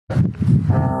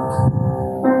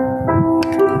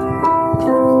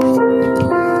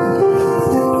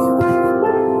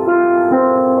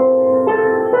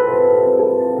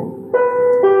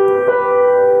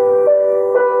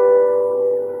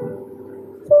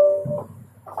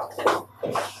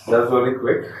That's really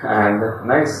quick and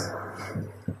nice.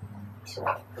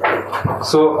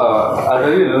 So, I'll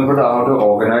tell you a little bit how to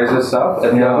organize your stuff.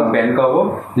 If you have a pen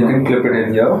cover, you can clip it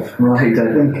in here. Right,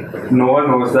 I think. No one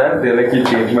knows that. They're like, you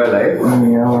changed my life.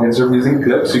 Yeah. Instead of using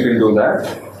clips, you can do that.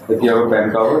 If you have a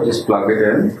pen cover, just plug it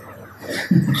in.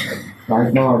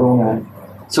 Right now, I don't have.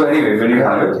 So anyway, when you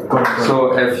have it,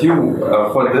 so if you,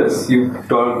 for this, you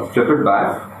flip it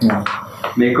back. Yeah.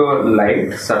 Make a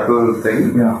light, subtle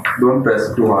thing. Yeah. Don't press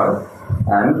it too hard.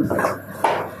 And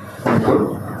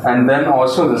good. And then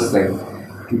also this thing.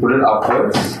 You put it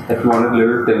upwards if you want it a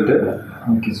little tilted.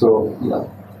 Okay. So yeah.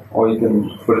 Or you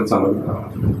can put it somewhere.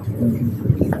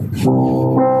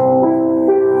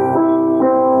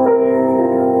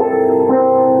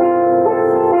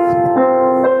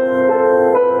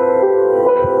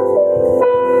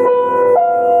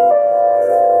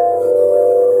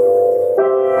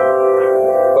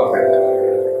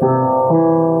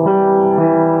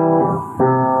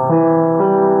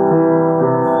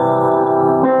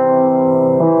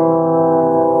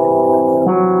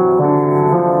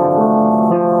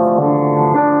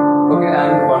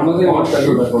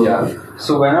 Yeah.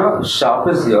 So when a sharp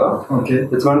is here, Okay.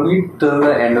 it's going to be till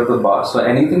the end of the bar. So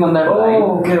anything on that line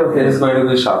okay. is going to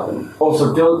be sharpened. Oh,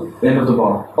 so till end of the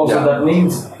bar. Oh, Yeah. so that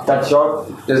means that shot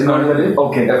It's going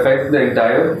to affect the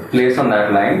entire place on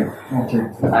that line. Okay.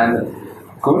 And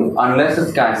cool, unless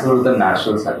it's cancelled with a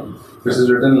natural sign, which is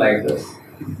written like this.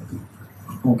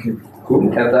 Okay. Cool.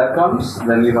 If that comes,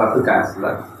 then you have to cancel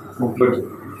that. But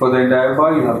for the entire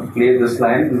bar, you have to play this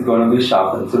line. It's going to be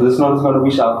sharpened. So this note is going to be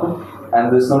sharpened,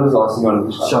 and this note is also going to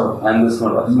be sharpened, and this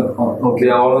note also. Oh, okay. They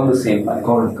are all on the same line.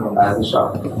 Got it. As a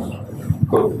sharp.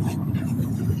 Cool.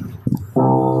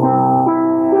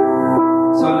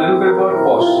 So a little bit about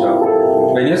posture.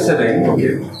 When you're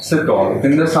sitting, sit tall.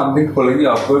 Think there's something pulling you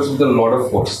upwards with a lot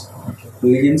of force.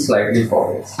 Lean slightly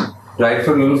forwards. Right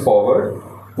foot a little forward.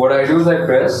 What I do is I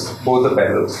press both the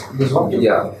pedals. This one?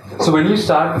 Yeah. So when you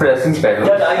start pressing pedals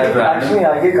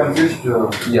I get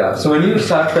confused. yeah. So when you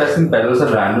start pressing pedals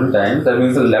at random times, that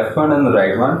means the left one and the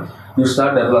right one, you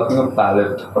start developing a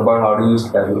palette about how to use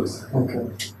pedals. Okay.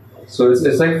 So it's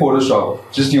like Photoshop.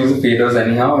 Just use the faders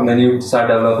anyhow, and then you start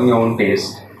developing your own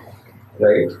taste,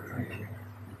 right?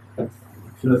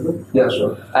 Yeah,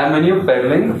 sure. And when you're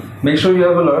pedaling, make sure you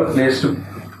have a lot of place to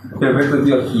pivot with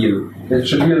your heel. It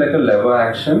should be like a lever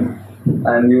action,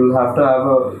 and you'll have to have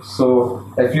a.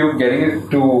 So if you're getting it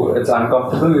to, it's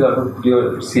uncomfortable, you have to put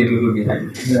your seat a little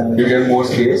behind. Yeah. You get more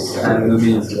space, and it'll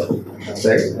be easier,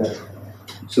 right? Yeah.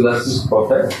 So that's just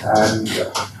perfect.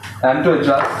 And to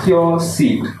adjust your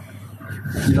seat,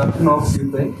 you have to know a few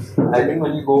things. I think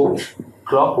when you go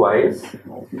clockwise,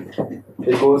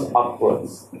 it goes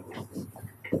upwards.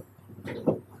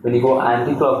 When you go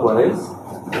anti-clockwise,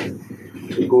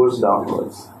 it goes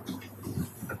downwards.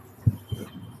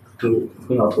 To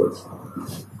upwards.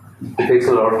 It takes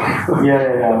a lot of time.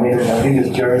 Yeah. I think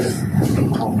it's curious.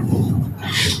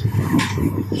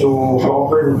 So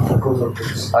clockwise it goes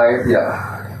upwards.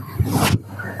 Yeah.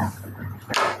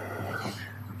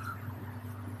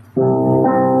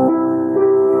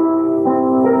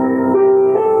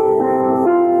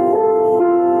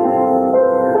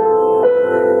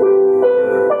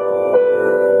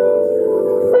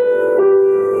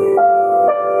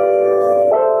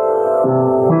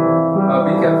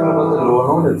 Be careful about the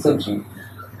low note, it's a G.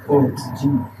 Oh, it's G.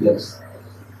 Yes.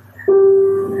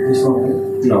 This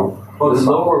one. No. Oh, the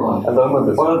lower one. I'm talking about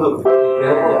this.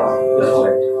 Yeah, that's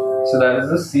right. So that is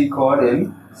the C chord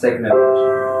in second inversion.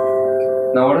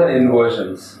 Now what are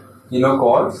inversions? You know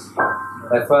chords?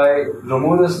 If I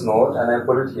remove this note and I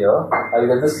put it here, I'll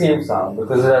get the same sound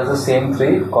because it has the same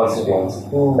three constituents.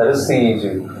 That is C, E, G.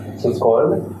 So it's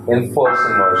called inverse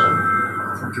inversion.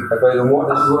 Okay. If I remove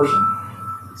this version,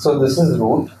 so this is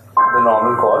root, the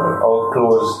normal chord or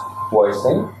closed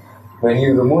voicing. When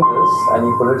you remove this and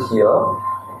you put it here,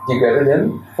 you get it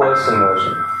in first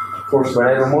inversion. When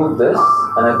I remove this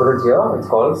and I put it here, it's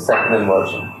called second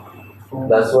inversion.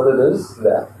 That's what it is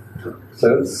there.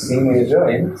 So it's C major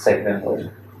in second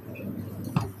inversion.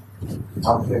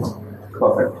 Okay.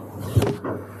 Perfect.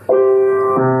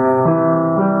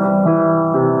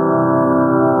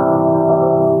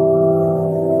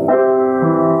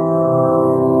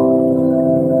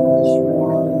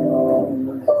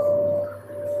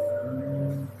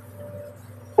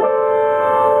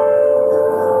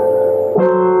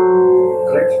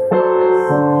 Correct?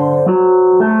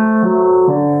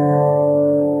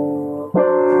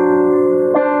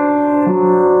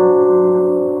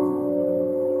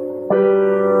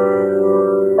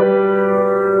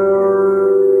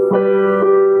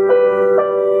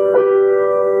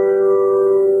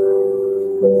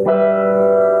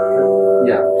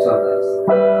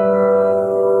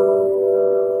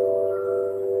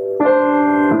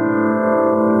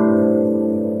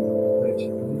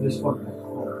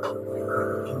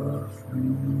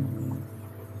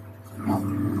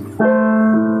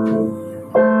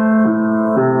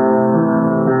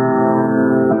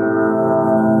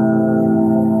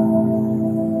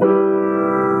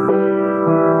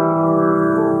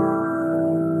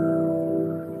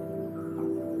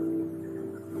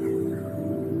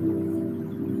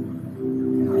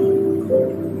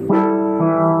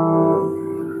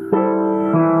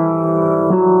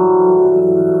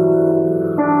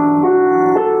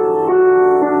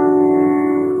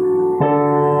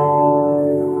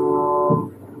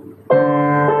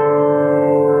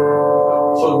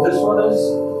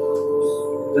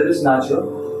 That is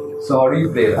natural. So how do you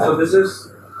play that? So this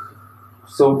is.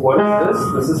 So what is this?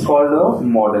 This is called a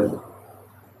model,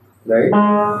 right?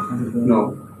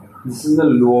 No, this is the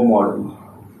low model.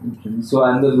 So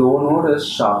and the low note is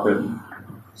sharpened.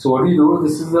 So what do you do?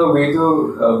 This is the way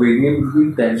to variate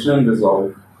between tension and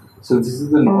resolve. So this is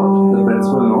the note, the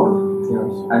principal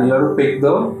note, and you have to pick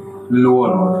the lower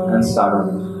note and start on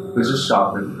it, which is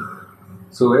sharpened.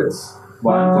 So it's 1, 2,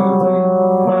 3,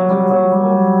 1, 2, 3,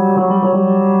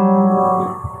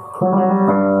 4.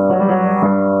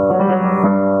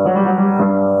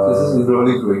 This is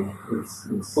really quick.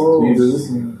 So you do this.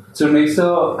 So it makes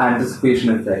a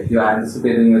anticipation effect. You're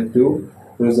anticipating it to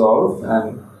resolve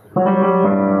and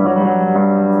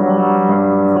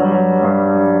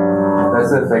that's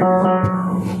the effect.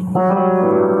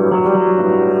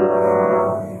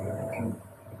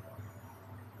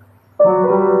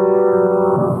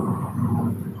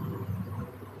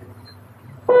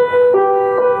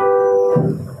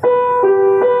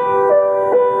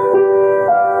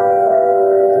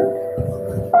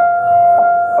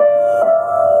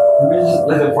 Maybe just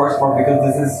like the first part because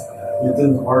this is a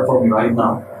little hard for me right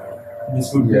now.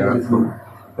 This would be Yeah. difficult.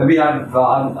 Maybe I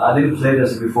didn't play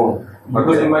this before.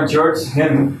 Because Okay. in my church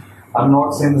hymn, I'm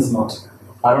not saying this note.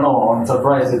 I don't know, I'm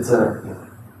surprised it's a.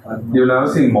 You've never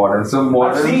seen modern. So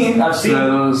modern I've seen.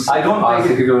 fills, I don't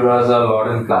think it- architecturas are a lot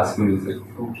in classical music.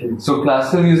 Okay. So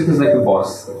classical music is like the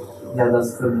boss. Yeah,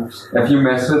 that's the most. If you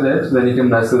mess with it, then you can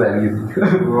mess with anything.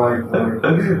 Right.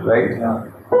 Right? Yeah.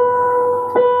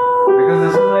 Because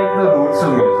this is like the roots of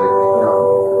music.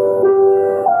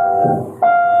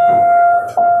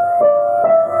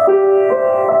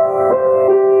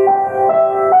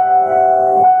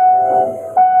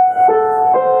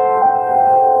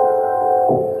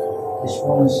 This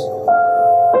one is.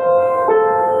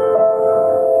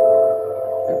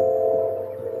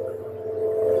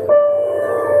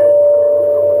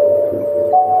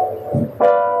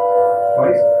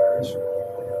 Right? This one.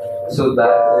 So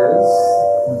that is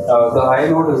the high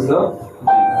note is the G.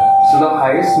 So the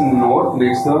highest note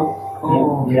makes the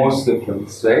most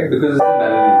difference, right? Because it's a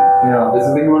melody. Yeah. This is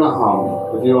the thing you want to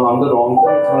hum. If you hum the wrong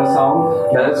thing, it's going to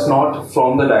sound that it's not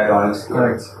from the diatonic scale.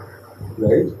 Correct.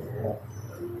 Right?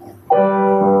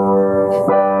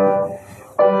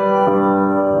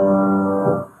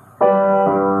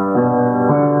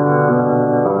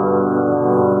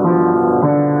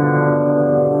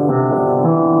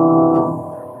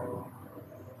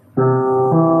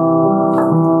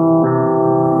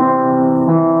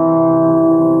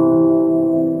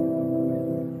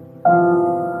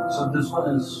 So this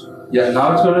one is. Yeah,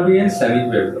 now it's going to be in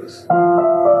semi-quavers.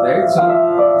 Right? So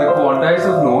the quantize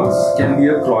of notes can be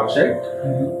a project.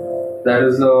 That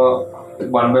is a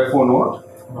 1/4 note.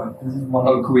 Right. This is one.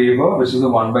 A quaver, which is a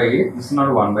 1/8. This is not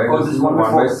a 1/8. Oh, this is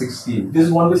 1/16. This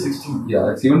is 1/16.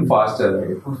 Yeah, it's even faster,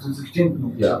 right? Oh, so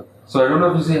 16. Yeah. So I don't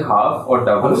know if you say half or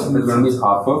double. It's going to be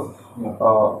half of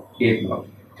 8 note.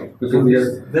 Because So we this,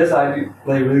 have, this I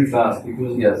play really fast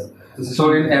because yes. this is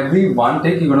So in every one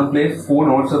take, you're going to play 4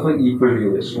 notes of an equal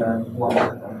duration.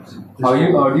 How do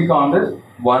you count it?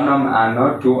 1 a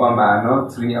manner, 2 a manner,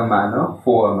 3 a manner,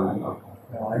 4 a manner.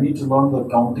 I need to learn the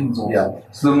countings also. Yeah.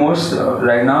 So the most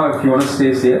right now, if you want to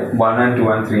stay safe, 1 and 2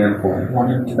 and 3 and 4. 1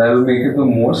 and 2. That will make it the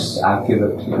most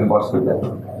accurate you can possibly get.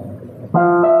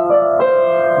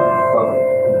 Perfect.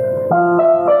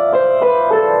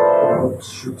 Oh,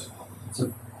 shoot. It's a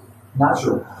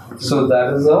natural. So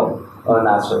that is a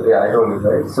natural. Yeah, I told you,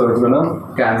 right? So it's gonna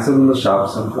cancel the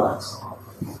sharps and flats.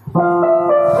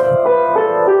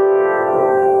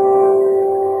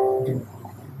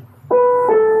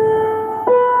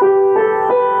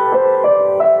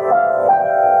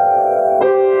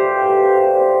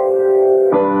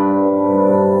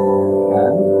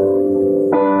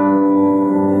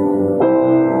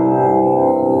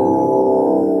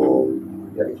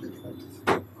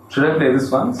 Should I play this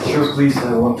once? Sure, please.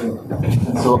 I want to.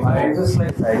 So I just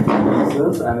like cycling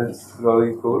pieces and it's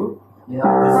really cool. Yeah,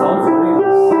 this sounds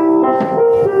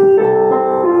great.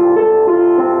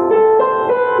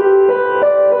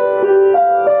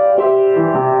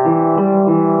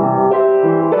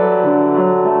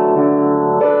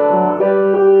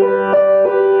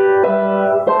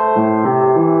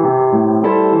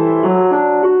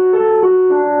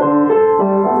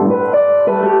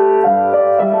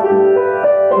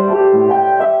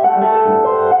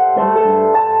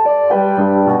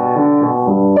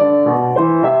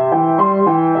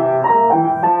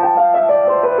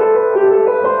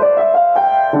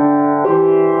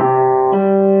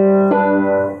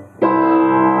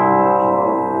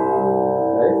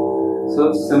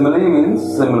 So simile means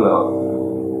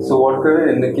similar. So what could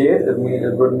it indicate? It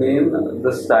would mean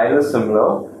the style is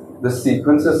similar, the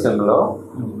sequence is similar,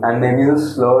 and maybe the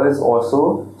slur is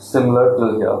also similar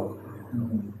to here.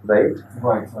 Right?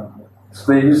 Right.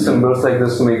 So they use symbols like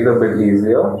this to make it a bit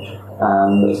easier,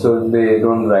 and so they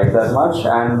don't write that much.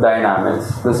 And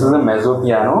dynamics. This is a mezzo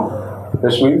piano,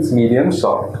 which means medium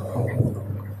soft.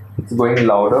 It's going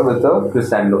louder with a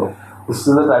crescendo. This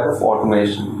is a type of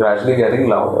automation, gradually getting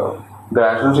louder.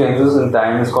 Gradual changes in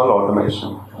time is called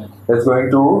automation. It's going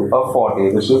to a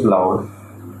forte, which is loud.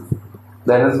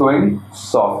 Then it's going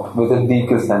soft with a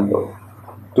decrescendo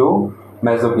to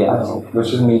mezzo piano,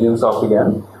 which is medium soft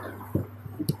again.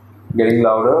 Getting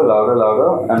louder, louder,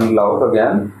 louder, and loud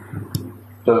again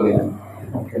till the end.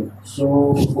 Okay.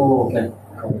 So, okay.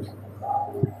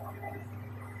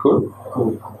 Cool?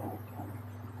 Cool.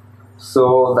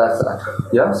 So that's that.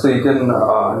 Yeah, so you can, do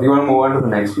you want to move on to the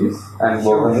next piece and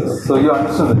work on this? So you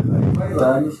understood it,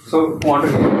 right? So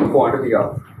quantity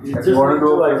up. If you want to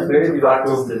do a play, you have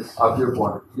to this. up your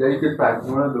quantity. Yeah, you can practice.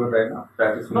 You want to do it right now?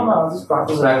 Practice. No, I'll just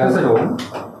practice. Practice at home.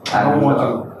 I don't want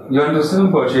to. You're interested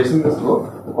in purchasing this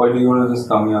book, or do you want to just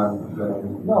come here?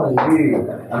 No,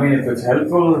 if it's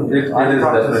helpful, It is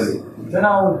definitely. Then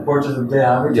I'll purchase it. They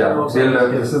have it. Yeah,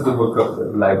 this is the book of the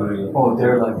library. Oh,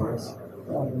 their libraries.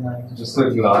 Just a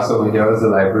glass over here is the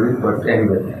library, but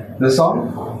anyway. This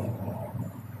song?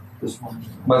 This one.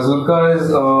 Mazurka is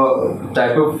a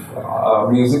type of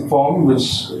music form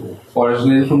which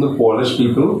originated from the Polish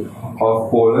people of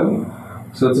Poland.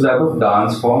 So it's a type of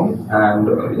dance form, and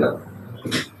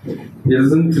it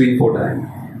is in 3/4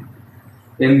 time,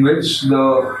 in which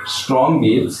the strong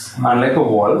beats, unlike a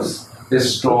waltz,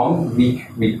 is strong, weak,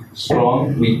 weak,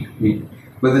 strong, weak, weak.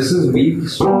 But this is weak,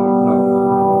 strong, no.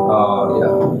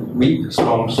 Weak,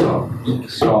 strong, strong, weak,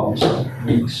 strong,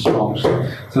 weak, strong, strong.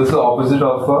 So it's the opposite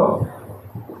of a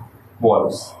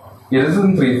waltz. It is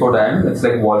in 3/4 time, it's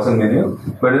like waltz and minute,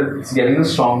 but it's getting the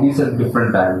strong beats at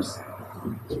different times.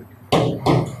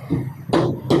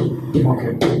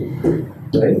 Okay.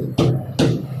 Right?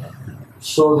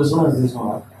 So this one is this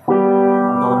one.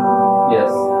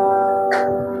 Yes.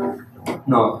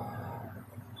 No.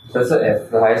 That's a F.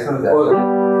 The highest one is F. Oh,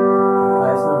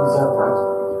 highest note is F, right?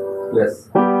 Yes.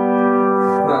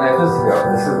 No, F is here.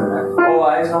 This is an F. Oh,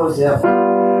 highest note is F.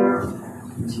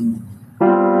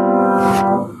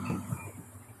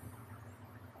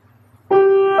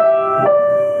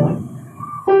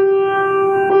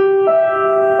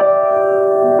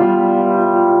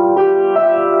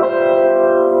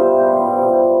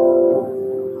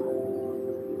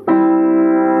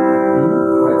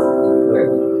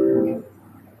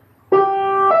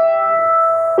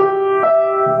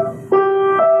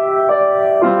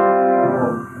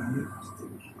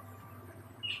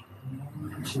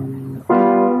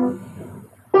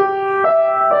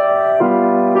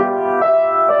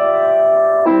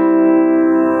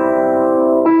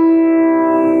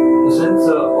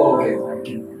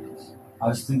 I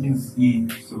was thinking it's E.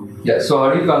 So. Yeah, so how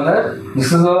do you call that?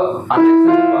 This is a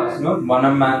unextended pass note,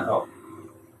 one man.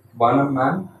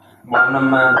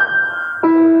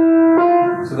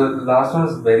 So the last one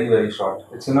is very, very short.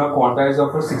 It's in a quantize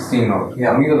of a 16 note.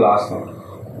 Yeah. Only the last note.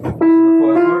 So the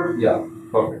first note, yeah,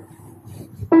 perfect.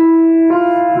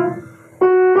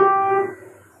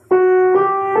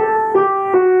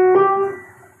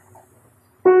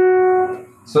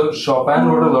 So Chopin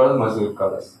wrote a lot of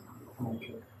mazurkas.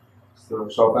 Okay. So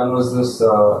Chopin was this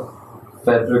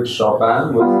Frederick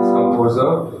Chopin was this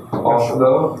composer of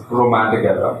the Romantic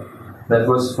era. That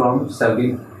was from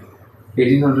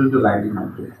 1800 to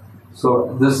 1900.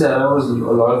 So this era was a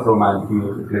lot of romantic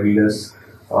music, like this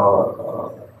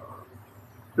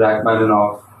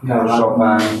Rachmaninoff,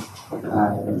 Chopin,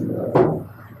 and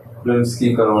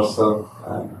Rimsky-Korsakov,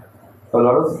 and a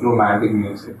lot of romantic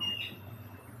music.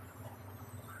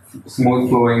 Smooth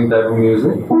flowing type of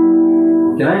music.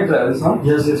 Can I try this one?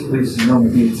 Yes, please. No,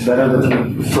 it's better that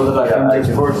you, so that I can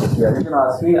take first. Yeah, you can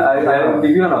ask me. I'll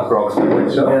give you an approximate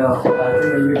picture. Yeah, I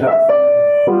think maybe that.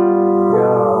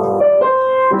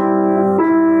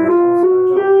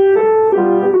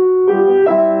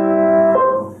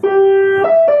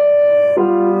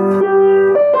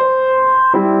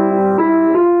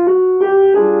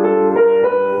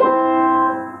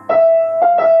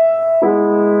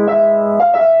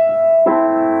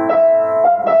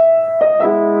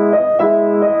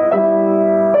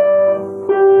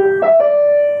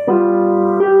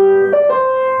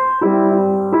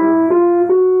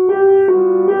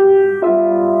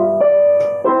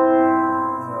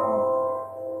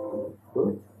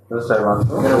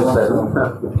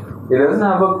 It doesn't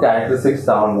have a characteristic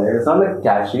sound, right? It's not like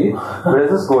catchy, but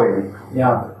it's just going.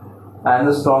 Yeah. and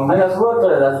the strong And beat.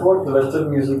 that's what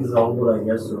Western music is all about, I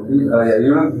guess. So. Yeah,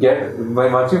 you don't get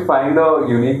once you find a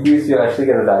unique piece, you actually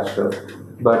get attached to it.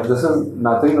 But this is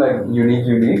nothing like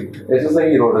unique. It's just like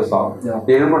he wrote a song. Yeah.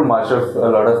 He didn't put a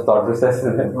lot of thought process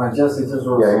in it. He just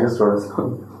wrote. Yeah, he just wrote a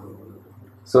song.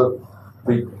 So,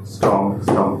 weak, strong,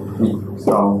 weak,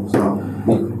 strong,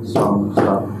 weak, strong,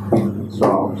 weak,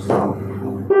 strong.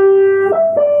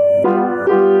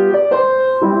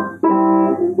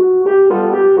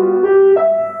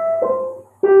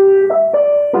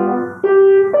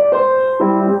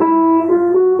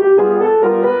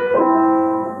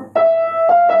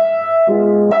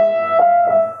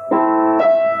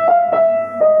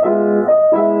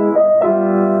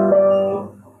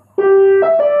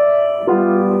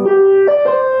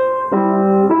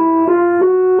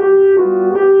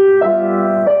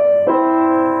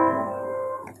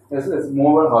 It's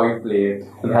more about how you play it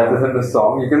rather than the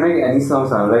song. You can make any song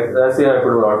sound like, let's say I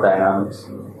put a lot of dynamics.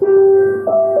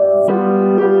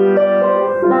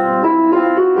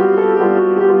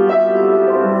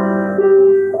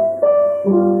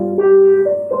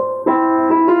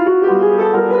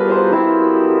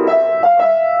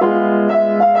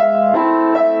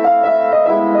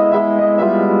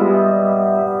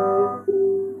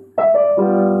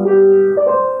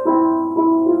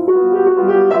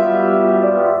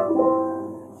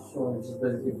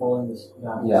 Basically following this.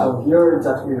 Yeah. So here it's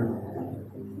actually,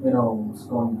 it's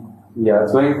going. Yeah,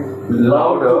 it's going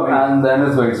louder and then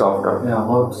it's going softer. Yeah,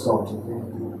 loud, soft.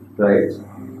 Right.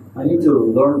 I need to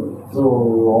learn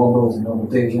through all those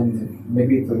notations.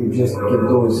 Maybe if I could just get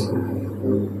those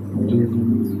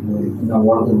notations,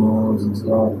 what are the notes and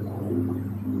stuff.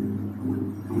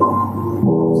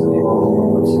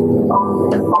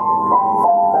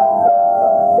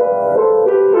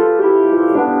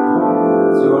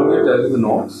 So you want me to tell you the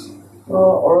notes?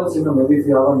 Or else, maybe if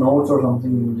you have a notes or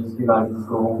something, you just give out and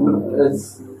go home.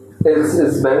 It's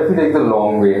better if you take the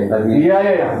long way. I mean,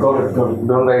 Yeah. Got it.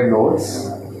 Don't write notes.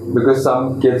 Because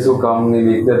some kids who come, they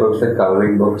make their books like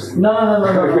coloring books. No.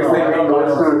 Because they make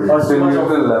notes to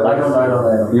neutral levels. I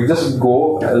don't. You just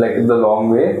go like the long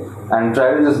way and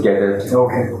try to just get it.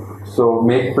 Okay. So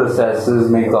make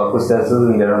thought processes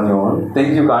and get on your own.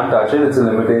 Things you can't touch it, it's a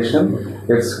limitation.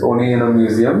 It's only in a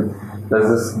museum. There's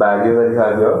this barrier that you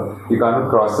have here. You can't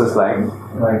cross this line.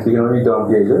 Right. You can only turn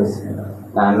pages.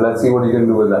 And let's see what you can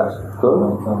do with that.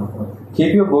 Cool?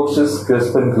 Keep your books just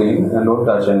crisp and clean and don't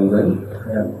touch anything.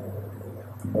 Yeah.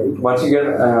 Once you get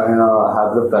in a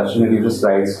habit of touching it, you just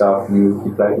write stuff, you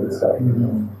keep writing stuff.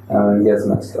 And it gets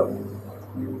messed up.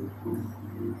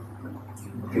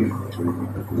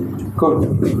 Cool.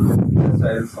 Let's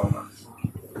write this song.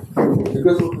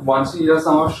 Because once you hear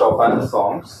some of Chopin's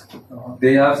songs,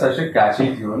 they have such a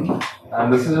catchy tune,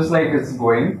 and this is just like it's just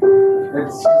going.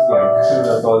 That's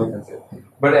all you can say.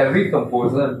 But every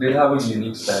composer did have a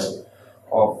unique style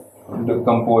of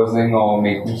composing or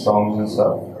making songs and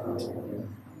stuff.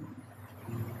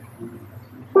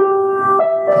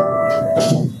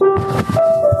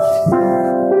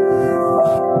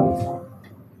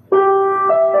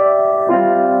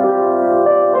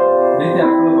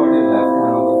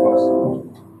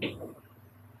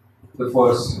 The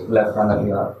first left hand that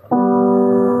you have.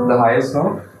 The highest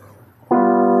note.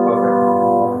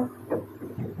 Perfect.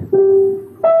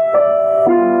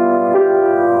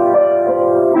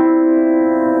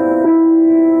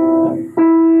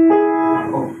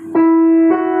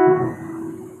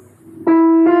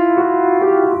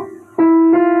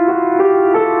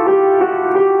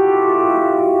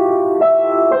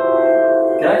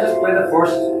 Can I just play the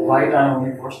first right hand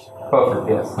only first? Perfect,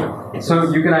 yes.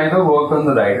 So you can either work on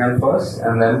the right hand first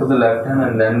and then put the left hand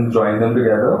and then join them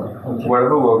together.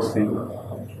 Whatever works for you.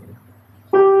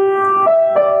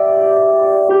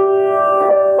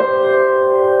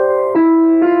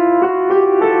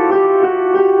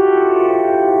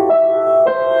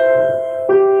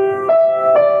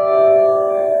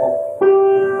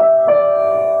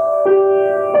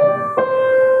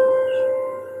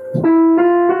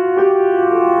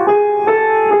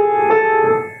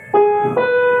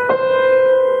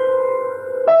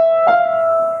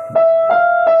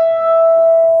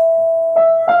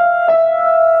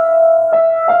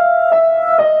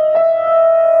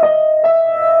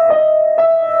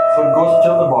 So it goes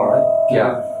till the bar, right?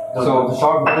 Yeah. So the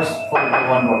sharp goes for the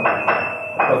one bar.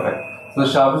 Perfect. So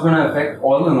the sharp is going to affect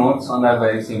all the notes on that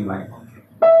very same line.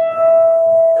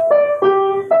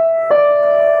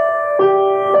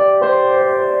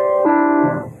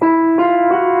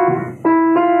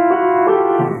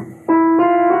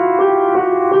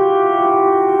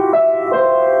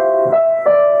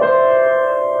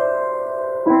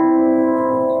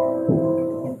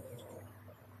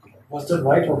 Was it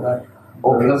right or bad?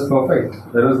 That was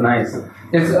perfect. That was nice.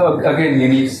 It's again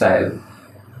unique style,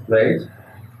 right?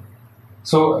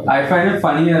 So I find it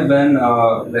funny when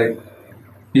like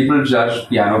people judge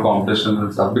piano competitions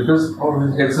and stuff because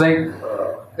it's like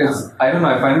it's I don't know.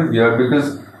 I find it weird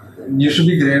because you should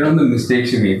be great on the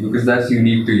mistakes you make because that's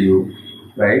unique to you,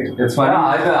 right? It's funny.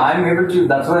 I'm able to.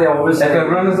 That's why I always If say.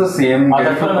 everyone is the same,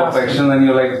 getting for perfection, then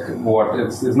you're like, what?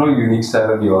 It's no unique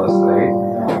style of yours,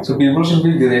 right? So people should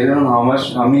be graded on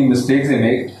how many mistakes they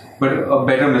make, but a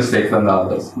better mistake than the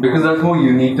others because that's more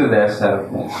unique to their style.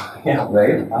 Yeah.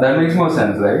 Right? That makes more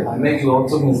sense, right? I make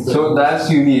lots of mistakes. So that's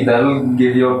unique. That will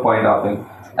give you a point up in.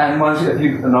 And once if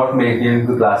you're not making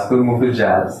the classical, move to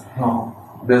jazz. No.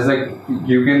 There's like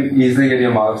you can easily get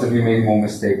your marks if you make more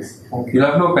mistakes. Okay. You'll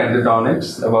have no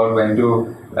pentatonics about when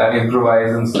to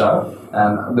improvise and stuff,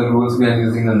 and the rules we are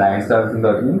using the 9 stars and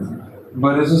 13s.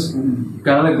 But it's just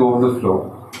kind of like go with the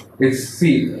flow.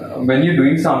 When you're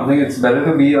doing something, it's better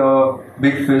to be a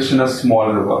big fish in a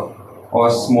small river or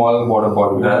a small water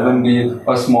body rather than be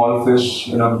a small fish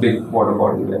in a big water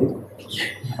body,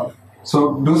 right?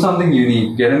 So do something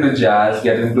unique. Get into jazz.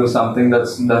 Get into something that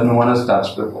no one has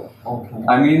touched before. Okay.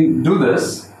 I mean, do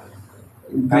this.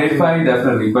 Grade 5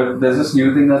 definitely, but there's this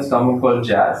new thing that's come up called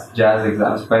jazz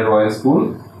exams by Royal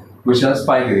School, which has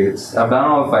 5 grades. I've done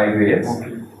all 5 grades,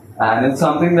 and it's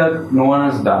something that no one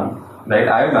has done. Right?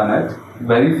 I've done it.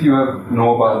 Very few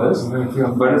know about this,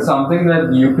 but it's something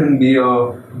that you can be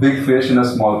a big fish in a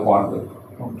small pond with.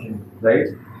 Okay. Right?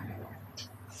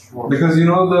 Because you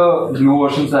know the blue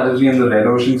ocean strategy and the red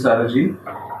ocean strategy.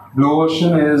 Blue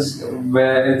ocean is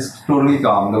where it's totally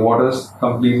calm. The water is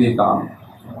completely calm,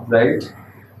 right?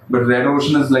 But red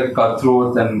ocean is like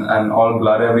cutthroat and all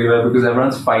blood everywhere because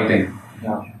everyone's fighting,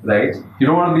 right? You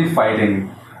don't want to be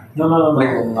fighting. No. Like,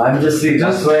 I'm just saying.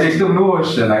 Just take the blue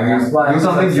ocean. I mean, do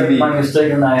something unique. My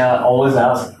mistake, and I always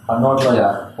ask. I'm not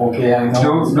like, okay, I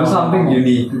know. Do something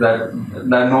unique that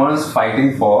no one is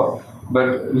fighting for,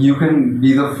 but you can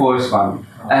be the first one.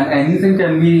 And anything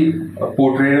can be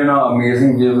portrayed in an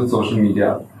amazing way with social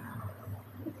media.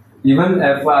 Even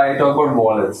if I talk about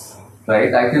wallets,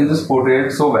 right? I can just portray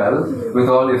it so well with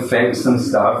all effects and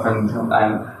stuff and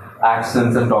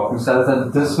accents and talking styles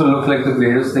that this will look like the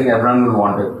greatest thing everyone will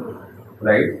want it,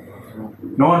 right?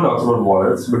 No one talks about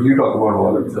wallets, but you talk about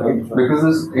wallets, right? Because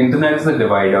this internet is the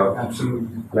divider.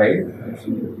 Absolutely. Right?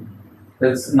 Absolutely.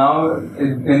 It's now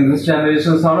in this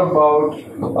generation. It's not about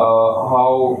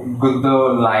how good the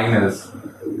line is,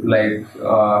 like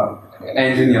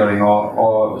engineering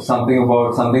or something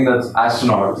that's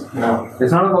astronauts. Yeah.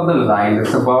 It's not about the line.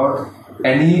 It's about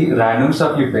any random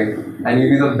stuff you pick and you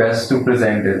be the best to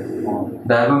present it.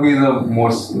 That will be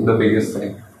the biggest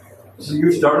thing. So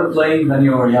you started playing when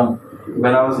you were young?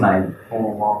 When I was 9. Oh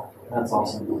wow, that's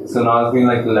awesome. So now it's been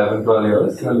like 11, 12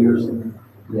 years. 12 years.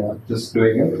 Yeah, just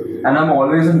doing it. And I'm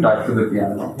always in touch with the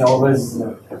piano. Always.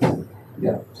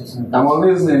 Yeah.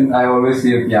 I always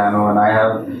see a piano and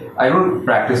I don't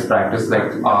practice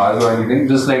like hours or anything,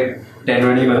 just like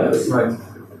 10-20 minutes. Right.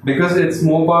 Because it's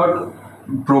more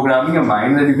about programming your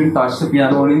mind that you can touch the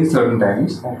piano only in certain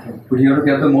times. Okay. But you have to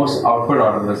get the most output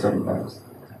out of the certain times.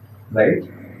 Right?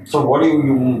 So what do you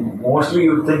mostly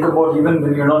you think about even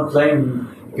when you're not playing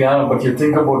piano, but you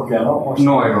think about piano?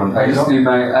 No, I don't.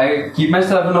 I keep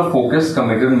myself in a focused,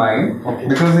 committed mind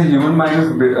because the human mind is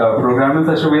programmed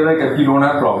in such a way that if you don't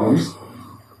have problems,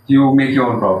 you make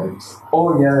your own problems.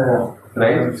 Oh yeah.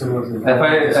 Right? Absolutely.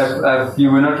 If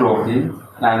you win a trophy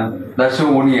and that's your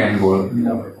only end goal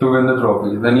to win the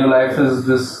trophy, then your life is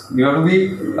just you have to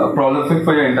be prolific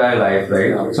for your entire life, right?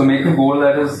 Yeah. So make a goal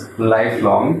that is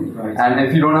lifelong, and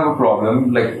if you don't have a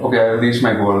problem, like okay, I reached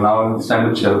my goal, now it's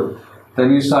time to chill.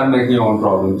 Then you start making your own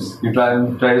problems. You try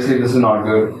to say this is not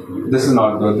good,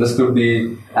 this could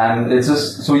be, and it's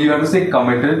just so you have to stay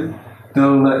committed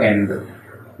till the end,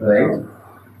 right?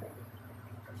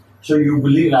 So you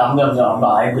believe,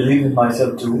 I believe in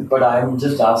myself too, but I'm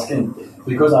just asking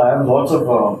because I have lots of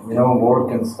work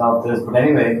and stuff. But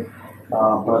anyway,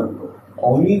 but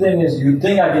only thing is, you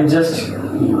think I can just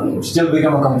still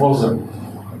become a composer?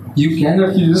 You can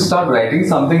if you just start writing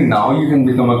something now. You can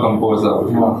become a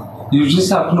composer. Yeah. You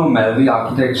just have to know melody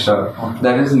architecture,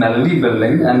 that is melody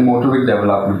building and motoric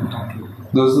development.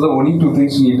 Those are the only 2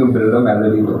 things you need to build a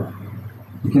melody with.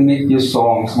 You can make your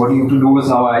songs. What you have to do is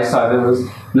how I started was,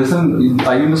 listen,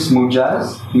 are you into smooth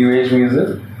jazz, new age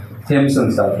music, hymns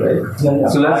and stuff, right? Yeah.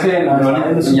 So let's say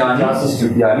Yanni?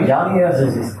 Yanni? Yanni,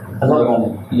 yes. I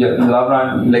love Yanni. You love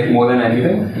Yanni like more than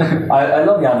anything? I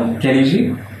love Yanni. Kenny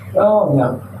G? Oh,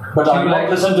 yeah. But I don't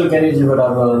listen to Kenny G, but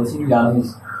I've listened to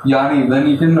Yanni's. Yanni, then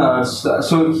you can,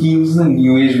 so he uses a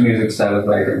new age music style of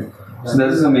writing. So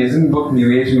there's this amazing book,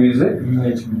 New Age Music, New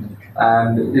Age music.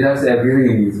 and it has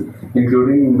everything in music,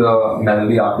 including the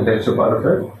melody architecture part of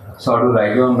it. So how to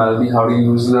write your own melody, how to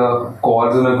use the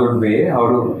chords in a good way, how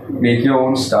to make your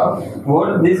own stuff.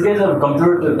 Well, these guys are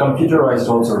computerized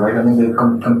also, right? I mean, they've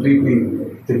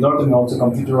they've learned also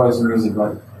computerized music,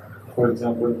 right? For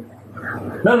example.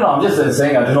 No, I'm just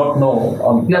saying I do not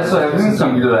know. Yeah, so everything is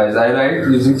computerized. I write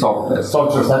using software.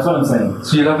 Software, that's what I'm saying.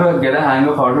 So you'll have to get a hang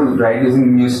of how to write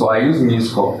using MuseScore. I use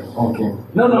MuseScore. Okay.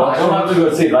 No, I don't have to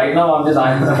go see. Right now,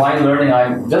 I'm fine learning.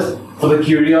 I'm just for the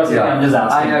curiosity. Yeah. I'm just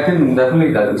asking. I can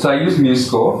definitely tell you. So I use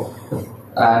MuseScore,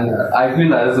 and I feel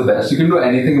that is the best. You can do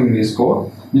anything with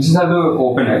MuseScore. You just have to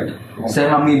open it, set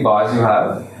how many bars you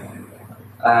have,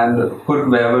 and put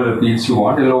wherever repeats you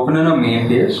want. It'll open in a main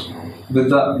page with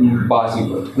the bars you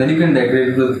put. Then you can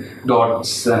decorate with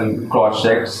dots and cross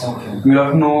checks. Okay. You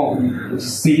have to know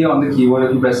C on the keyboard.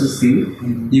 If you press a C,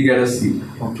 you get a C.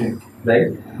 Okay. Right?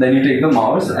 Then you take the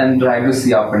mouse and drag the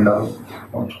C up and down.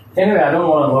 Okay. Anyway, I don't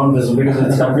want to learn this because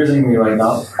it's confusing me right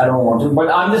now. I don't want to, but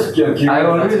I'm just curious. I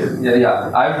always,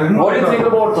 I've written. What do you think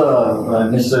about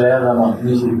Mr. A.R.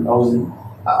 Rahman? How's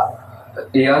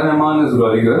he? A.R. Rahman is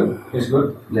really good. He's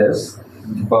good. Yes,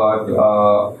 but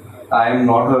I'm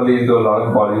not really into a lot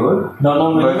of Bollywood.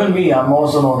 No, But- even me, I'm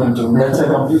also not into. That's a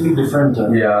completely different.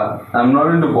 Yeah, I'm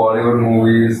not into Bollywood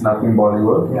movies. Nothing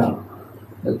Bollywood.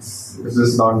 Yeah. It's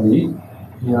just not me.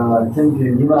 Yeah, I think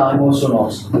even I'm also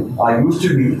not. I used to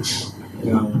be.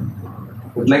 Yeah.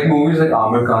 Like movies like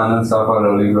Amir Khan and stuff are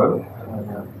really good.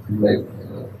 Like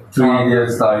Three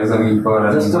Idiots, Tari Zameen Par,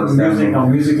 and Just a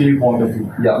musically point of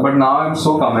view. Yeah, but now I'm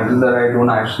so committed that I don't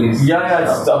actually. Yeah,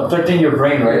 it's affecting your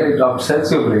brain, right? It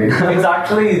upsets your brain. It's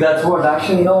actually that's what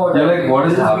actually no. You're like, what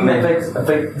is happening? This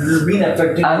has been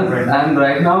affecting your brain. And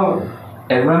right now,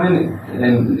 everyone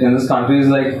in this country is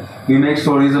like, we make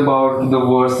stories about the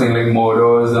worst thing, like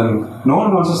murders, and no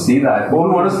one wants to see that. No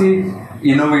one wants to see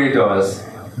innovators.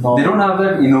 No. They don't have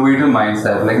that innovative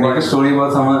mindset. Like, make a story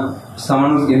about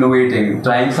someone who's innovating,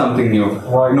 trying something new.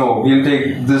 Right. No, we'll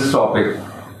take this topic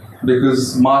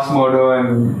because mass murder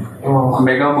and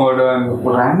mega murder and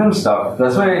random stuff.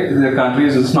 That's why the country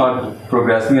is just not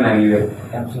progressing in any way.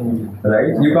 Absolutely.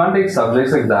 Right? You can't take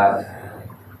subjects like that.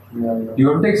 Yeah. You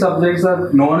have to take subjects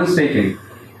that no one is taking.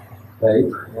 Right?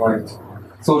 Right.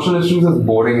 Social issues is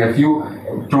boring. If you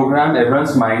program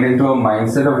everyone's mind into a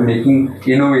mindset of making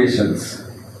innovations,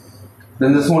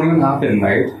 then this won't even happen,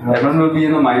 right? Everyone will be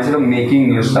in the mindset of making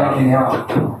new stuff,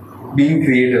 being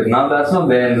creative. Now that's not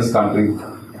there in this country.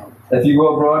 If you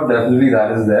go abroad, definitely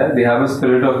that is there. They have a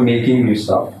spirit of making new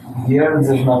stuff. Here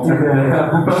there's nothing.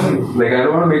 Like, I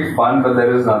don't want to make fun, but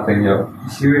there is nothing here.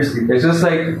 Seriously. It's just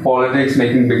like politics,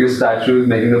 making biggest statues,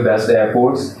 making the best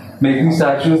airports, making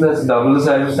statues that's double the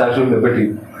size of Statue of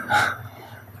Liberty.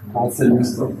 That's the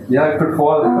news though. Yeah, it could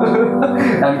fall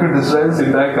and could destroy this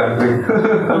entire country.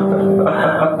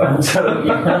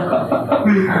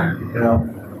 Yeah.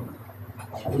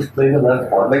 Just play the left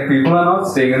part. Like, people are not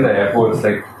staying in the airports,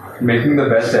 like making the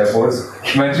best airports.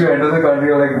 Once you enter the country,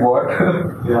 you're like, what?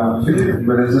 Yeah.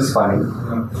 But it's just funny.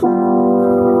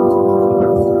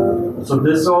 So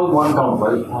this is all one count,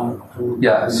 right? 1, 2.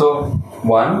 Yeah, so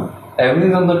one,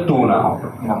 everything's on the two now.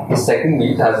 Yeah. The second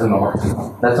beat has the note.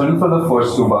 That's only for the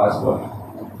first two bars.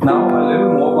 Now, a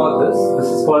little more about this. This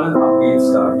is called an upbeat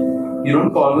start. You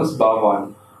don't call this bar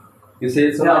one. You say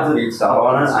it's an upbeat start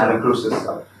or an anacrusis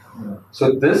start. Yeah.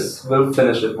 So this will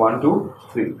finish it. 1, 2,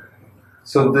 3.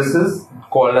 So this is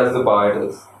called as the bar it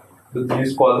is. But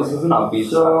you call this as an upbeat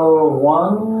start. So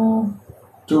 1,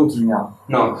 2, 3 now.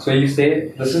 No, so you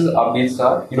say this is upbeat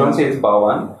start. You don't say it's bar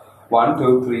 1. 1,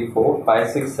 2, 3, 4, 5,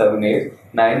 6, 7, 8,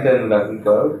 9, 10, 11,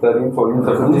 12, 13, 14,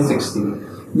 15, 16.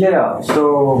 Yeah.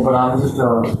 So, but I'm just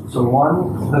so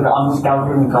 1. Like I'm just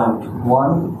calculating count.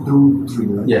 1, 2, 3.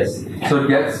 Right? Yes. So it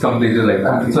gets completed like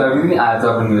that. Okay. So everything adds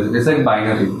up in music. It's like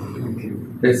binary.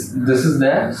 This is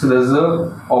there, so there's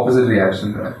the opposite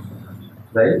reaction there.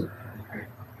 Right?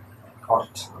 Got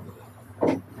it.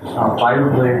 I'll try to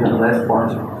play the left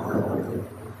part.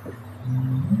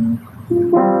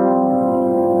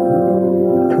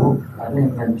 I think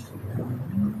I understood.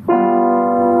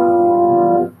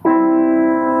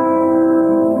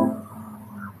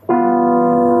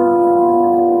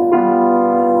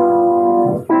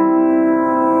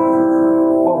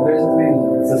 Oh, basically,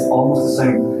 it's just almost the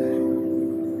same.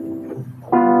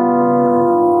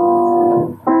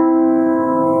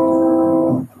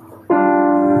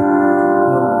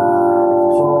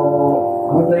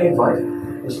 Right?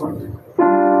 This one?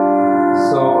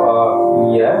 So,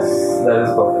 yes, that is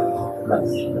perfect.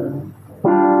 Nice.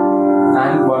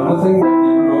 And one more thing that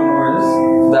people don't know is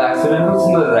the accidentals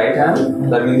in the right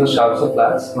hand, that means the sharps or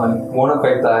flats, won't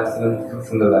affect the accidentals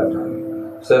in the left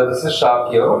hand. So if this is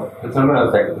sharp here, it's not going to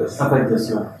affect this. Affect this,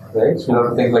 yeah. Right? So you have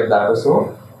to think like that or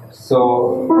so.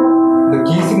 So the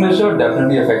key signature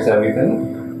definitely affects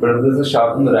everything, but if this is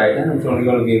sharp in the right hand, it's only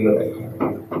going to be in the right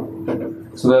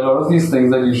hand. So there are a lot of these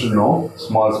things that you should know,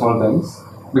 small things,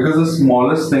 because the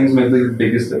smallest things make the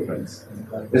biggest difference.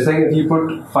 It's like if you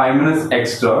put 5 minutes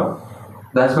extra,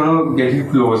 that's going to get you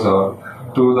closer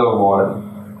to the wall,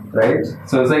 right?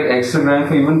 So it's like extra grind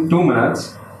for even 2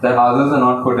 minutes that others are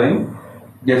not putting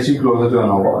gets you closer to an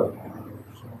award.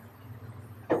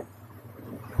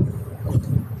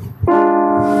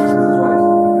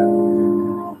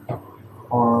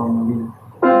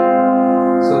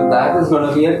 So that is going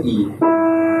to be an E.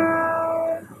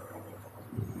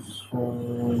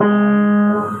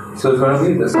 So it's going to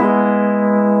be this.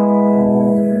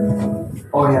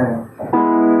 Oh yeah.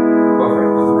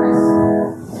 Perfect. Nice.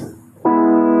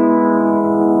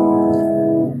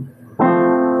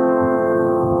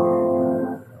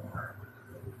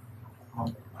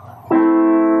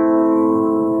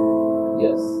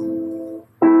 Yes.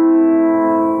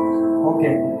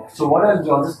 Okay. So what I'll do,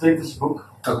 I'll just take this book.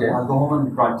 Okay. I'll go home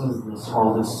and practice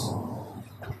all this.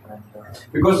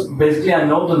 Because basically I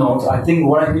know the notes. I think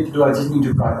what I need to do, I just need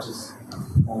to practice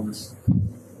all this.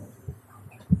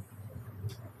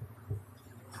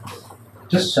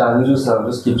 Just challenge yourself,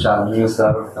 just keep challenging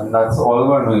yourself, and that's all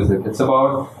about music. It's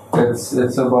about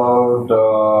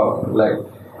like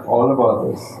all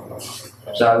about this.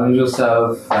 Challenge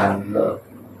yourself and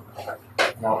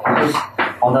Now, because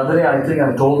on the other day, I think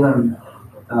I told them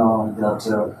that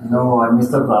I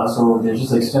missed the class, so they're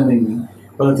just extending me.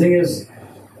 But the thing is,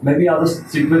 maybe I'll just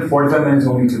stick with 45 minutes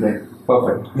only today.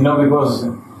 perfect. Because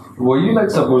Were you like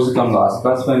supposed to come last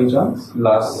class by any chance?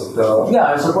 yeah,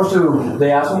 I was supposed to.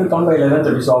 They asked me to come by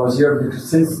 11:30, so I was here because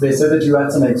since they said that you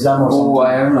had some exam or something. Oh,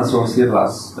 I have an associate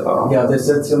last. Yeah, they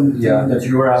said something that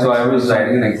you were having. So I was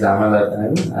writing an exam at that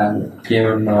time and came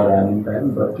in a random time,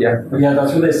 but yeah. Yeah,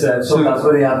 that's what they said. So that's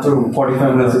why they have to.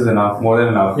 45 minutes is enough, more than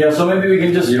enough. Yeah, so maybe we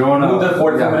can just You don't do the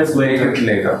 45 minutes later.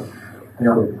 Later.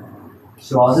 Yeah.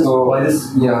 So I'll just buy this.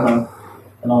 Yeah.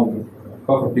 And I'll.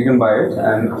 Perfect. You can buy it,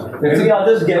 and Maybe I'll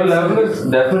just get your level is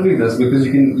definitely this because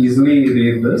you can easily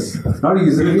read this. Not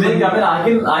easily.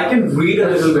 I can read a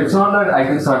little bit. It's not that I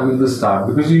can start with the start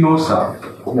because you know stuff,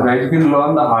 right? You can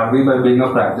learn the hard way by being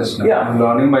a practitioner. Yeah. And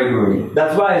learning by doing.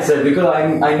 That's why I said because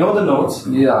I know the notes.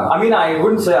 Yeah. I mean, I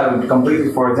wouldn't say I'm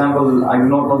completely. For example, I do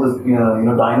not know the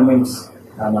dynamics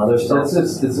and other stuff.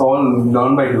 It's all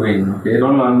learned by doing. Okay,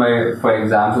 don't learn for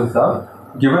exams and stuff.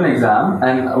 Give an exam,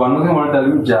 and one more thing I want to tell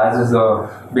you: jazz is a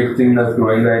big thing that's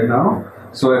growing right now.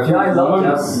 So if you I love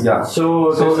jazz. Yeah.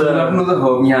 So you have to know the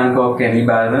Herbie Hancock, Kenny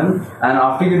Barron, and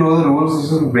after you know the rules, you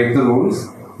just break the rules.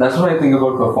 That's what I think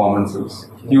about performances.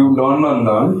 You learn,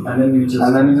 and then you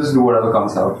just do whatever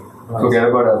comes out. Right. Forget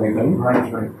about everything.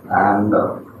 Right. And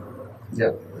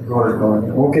yeah. Got it.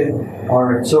 Okay.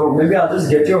 Alright. So maybe I'll just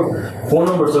get your phone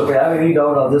number. So if I have any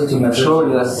doubt, I'll just message. Sure.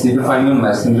 Yes. You can find me on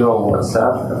Messenger or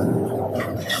WhatsApp.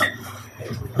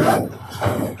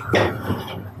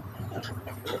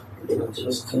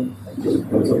 Just if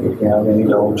you have any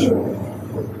doubt.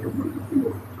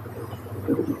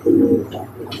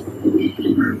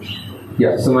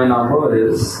 Yeah. So my number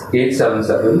is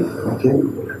 877 Okay.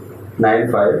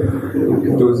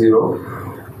 9520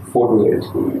 428.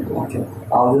 Okay.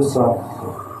 I'll just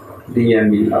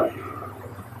DMB.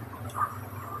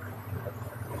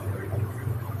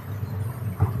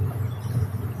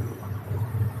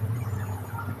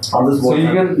 So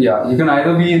you can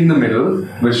either be in the middle,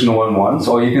 which no one wants,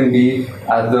 or you can be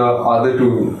at the other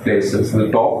two places, the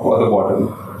top or the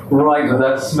bottom. Right. So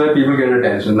that's where people get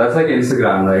attention. That's like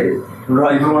Instagram, right?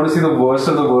 Right. People want to see the worst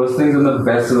of the worst things and the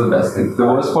best of the best things. The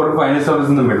worst part to find yourself is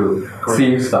in the middle,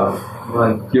 seeing stuff.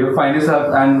 Right. You have to find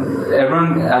yourself, and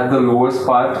everyone at the lowest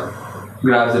part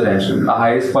grabs attention. The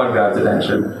highest part grabs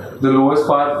attention. The lowest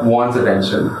part wants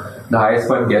attention. The highest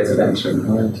part gets attention.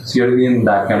 Right. So you have to be in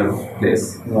that kind of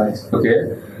place. Right.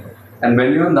 Okay? And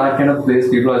when you're in that kind of place,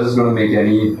 people are just going to make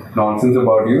any nonsense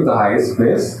about you. The highest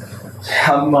place.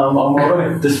 I'm over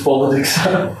with this politics.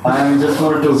 I'm just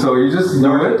going to. So you just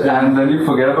do it, and then you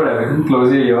forget about everything.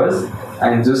 Close your ears,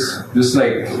 and just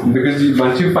like because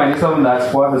once you find yourself in that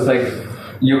spot, it's like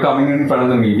you're coming in front of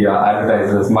the media,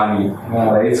 advertisers, money,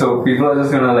 right? So people are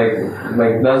just gonna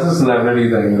like that's a celebrity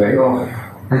thing, right? No.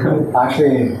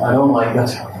 Actually, I don't like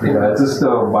that. Yeah, it's just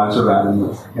a bunch of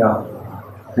animals. Yeah.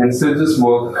 Instead, just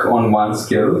work on one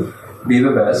skill, be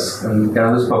the best, and kind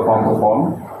of just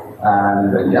perform,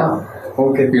 and yeah.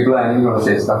 Okay. People are going to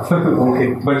say stuff.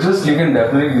 Okay. But just, you can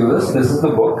definitely do this. This is the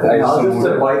book. I'll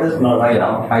just buy this right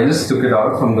now. I just took it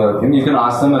out from the thing. You can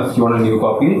ask them if you want a new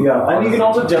copy. Yeah, and you can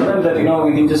also tell them that,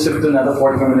 we can just shift another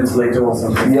 45 minutes later or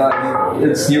something. Yeah,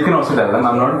 you can also tell them.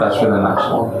 I'm not in touch with them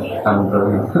actually.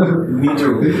 I'm Me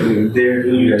too.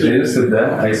 they just sit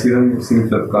there. I see them using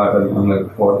Flipkart and I'm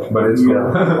like, what? But it's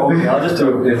Okay, I'll just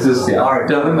do it. It's just, yeah. Alright.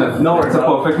 Tell them that No, it's a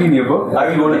perfectly new book. I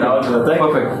will go it out.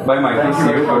 Perfect. Bye, Michael. Thank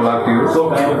See you. Good luck to you. So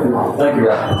kind of you. Thank you.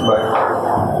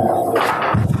 Yeah, bye.